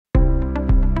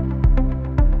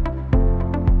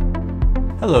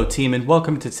Hello team, and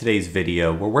welcome to today's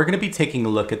video where we're going to be taking a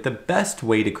look at the best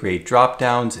way to create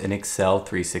drop-downs in Excel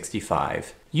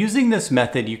 365. Using this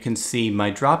method, you can see my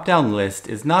drop-down list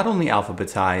is not only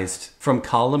alphabetized from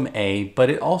column A, but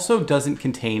it also doesn't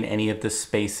contain any of the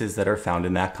spaces that are found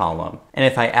in that column. And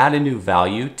if I add a new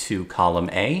value to column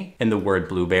A in the word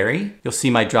blueberry, you'll see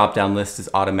my drop-down list is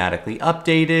automatically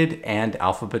updated and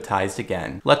alphabetized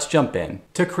again. Let's jump in.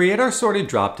 To create our sorted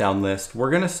drop-down list,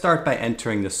 we're going to start by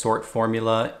entering the sort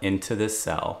formula into this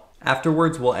cell.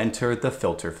 Afterwards, we'll enter the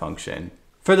filter function.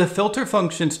 For the filter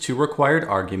function's two required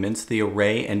arguments, the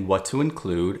array and what to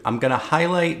include, I'm going to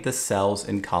highlight the cells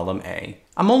in column A.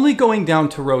 I'm only going down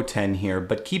to row 10 here,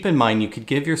 but keep in mind you could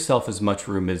give yourself as much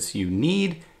room as you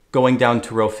need, going down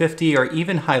to row 50 or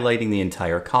even highlighting the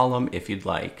entire column if you'd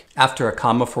like. After a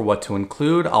comma for what to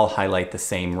include, I'll highlight the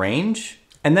same range.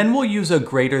 And then we'll use a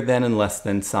greater than and less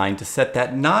than sign to set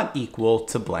that not equal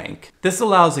to blank. This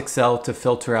allows Excel to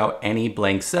filter out any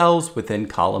blank cells within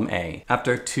column A.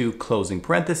 After two closing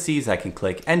parentheses, I can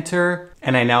click enter,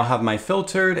 and I now have my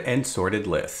filtered and sorted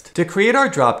list. To create our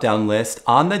drop-down list,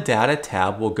 on the data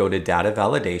tab, we'll go to data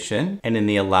validation, and in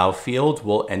the allow field,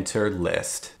 we'll enter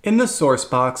list. In the source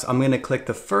box, I'm going to click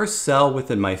the first cell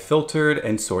within my filtered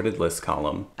and sorted list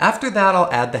column. After that,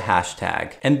 I'll add the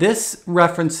hashtag, and this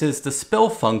references the spill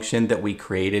function that we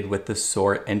created with the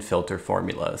sort and filter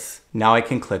formulas. Now I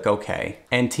can click OK.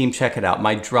 And team, check it out.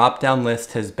 My drop-down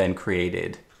list has been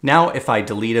created. Now, if I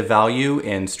delete a value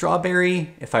in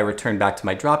strawberry, if I return back to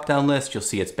my drop-down list, you'll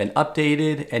see it's been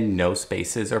updated and no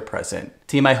spaces are present.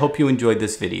 Team, I hope you enjoyed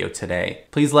this video today.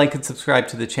 Please like and subscribe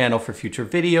to the channel for future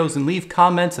videos and leave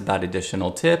comments about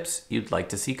additional tips you'd like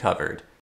to see covered.